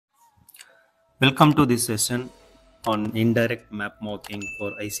Welcome to this session on indirect map marking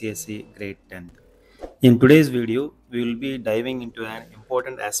for ICSE grade 10th. In today's video, we will be diving into an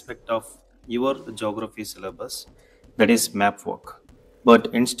important aspect of your geography syllabus, that is map work. But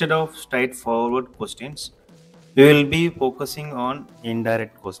instead of straightforward questions, we will be focusing on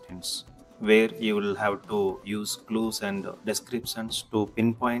indirect questions where you will have to use clues and descriptions to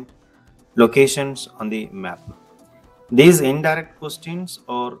pinpoint locations on the map. These indirect questions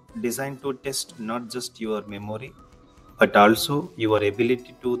are designed to test not just your memory but also your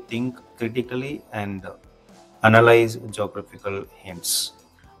ability to think critically and analyze geographical hints.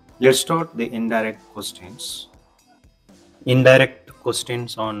 Let's start the indirect questions. Indirect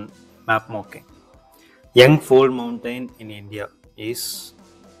questions on map marking. Young fold mountain in India is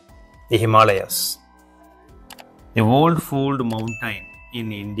the Himalayas. The old fold mountain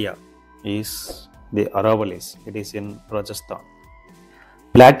in India is the Aravallis. It is in Rajasthan.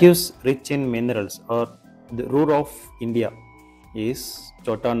 Plateaus rich in minerals or the Ruhr of India is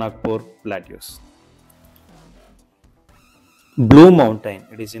Chota Nagpur Plateaus. Blue Mountain,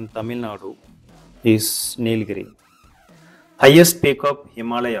 it is in Tamil Nadu, is Nilgiri. Highest peak of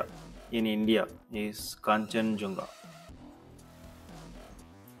Himalaya in India is Kanchenjunga.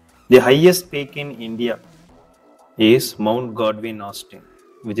 The highest peak in India is Mount Godwin Austen,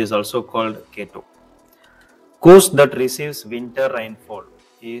 which is also called K2. Coast that receives winter rainfall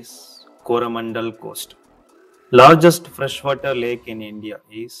is Coromandel Coast. Largest freshwater lake in India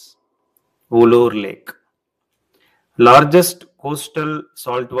is Ulur Lake. Largest coastal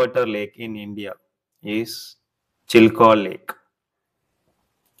saltwater lake in India is Chilka Lake.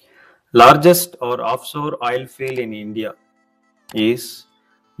 Largest or offshore oil field in India is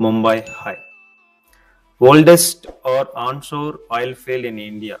Mumbai High. Oldest or onshore oil field in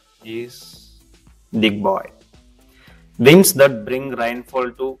India is Digboy. Winds that bring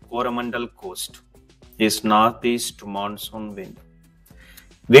rainfall to Coromandel Coast is northeast monsoon wind.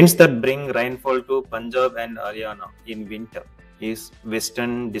 Winds that bring rainfall to Punjab and Haryana in winter is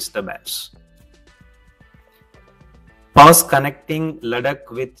western disturbance. Pass connecting Ladakh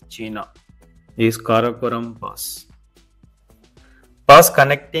with China is Karakoram Pass. Pass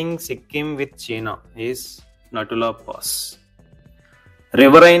connecting Sikkim with China is Natula Pass.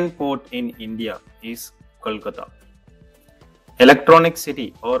 Riverine port in India is Kolkata. Electronic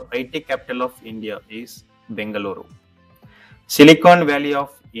city or IT capital of India is Bengaluru. Silicon Valley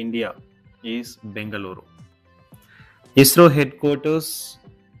of India is Bengaluru. ISRO headquarters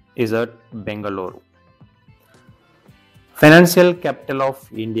is at Bengaluru. Financial capital of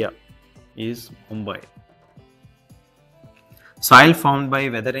India is Mumbai. Soil formed by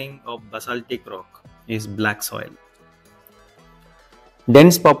weathering of basaltic rock is black soil.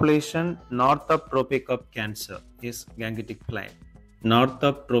 Dense population north of Tropic of Cancer is Gangetic Plain. North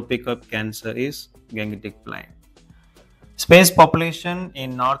of Tropic of Cancer is Gangetic Plain. Space population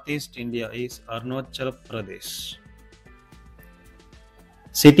in northeast India is Arunachal Pradesh.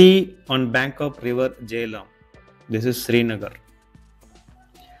 City on bank of river Jhelum. This is Srinagar.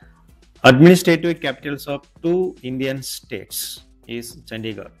 Administrative capitals of two Indian states is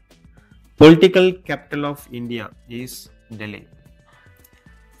Chandigarh. Political capital of India is Delhi.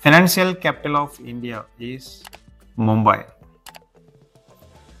 Financial capital of India is Mumbai.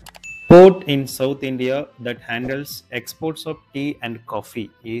 Port in South India that handles exports of tea and coffee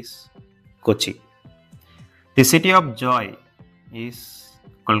is Kochi. The city of joy is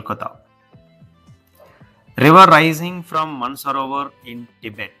Kolkata. River rising from Mansarovar in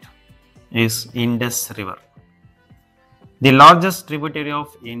Tibet is Indus River. The largest tributary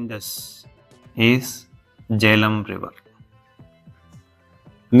of Indus is Jhelum River.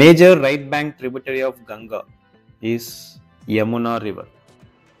 Major right bank tributary of Ganga is Yamuna River.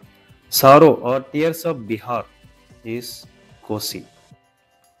 Sorrow or tears of Bihar is Kosi.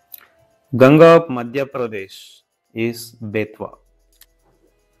 Ganga of Madhya Pradesh is Betwa.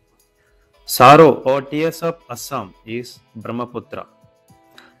 Sorrow or tears of Assam is Brahmaputra.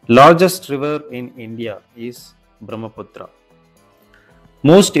 Largest river in India is Brahmaputra.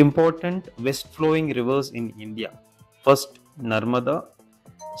 Most important west flowing rivers in India. First Narmada.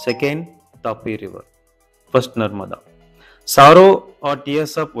 Second, Tapi River. First, Narmada. Sorrow or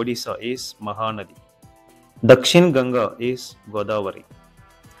tears of Odisha is Mahanadi. Dakshin Ganga is Godavari.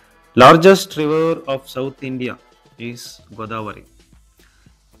 Largest river of South India is Godavari.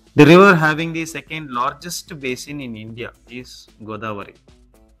 The river having the second largest basin in India is Godavari.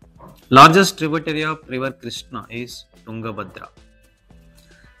 Largest tributary of river Krishna is Tungabhadra.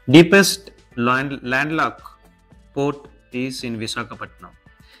 Deepest landlocked port is in Visakhapatnam.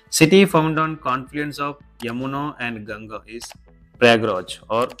 City found on confluence of Yamuna and Ganga is Prayagraj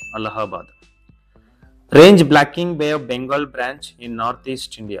or Allahabad. Range Blacking Bay of Bengal branch in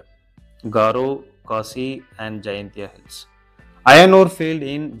northeast India. Garo, Kasi and Jayantia Hills. Iron ore field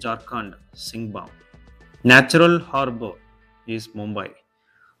in Jharkhand, Singhbam. Natural harbor is Mumbai.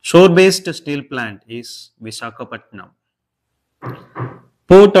 Shore-based steel plant is Visakhapatnam.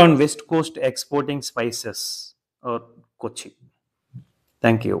 Port on west coast exporting spices or Kochi.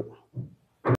 Thank you.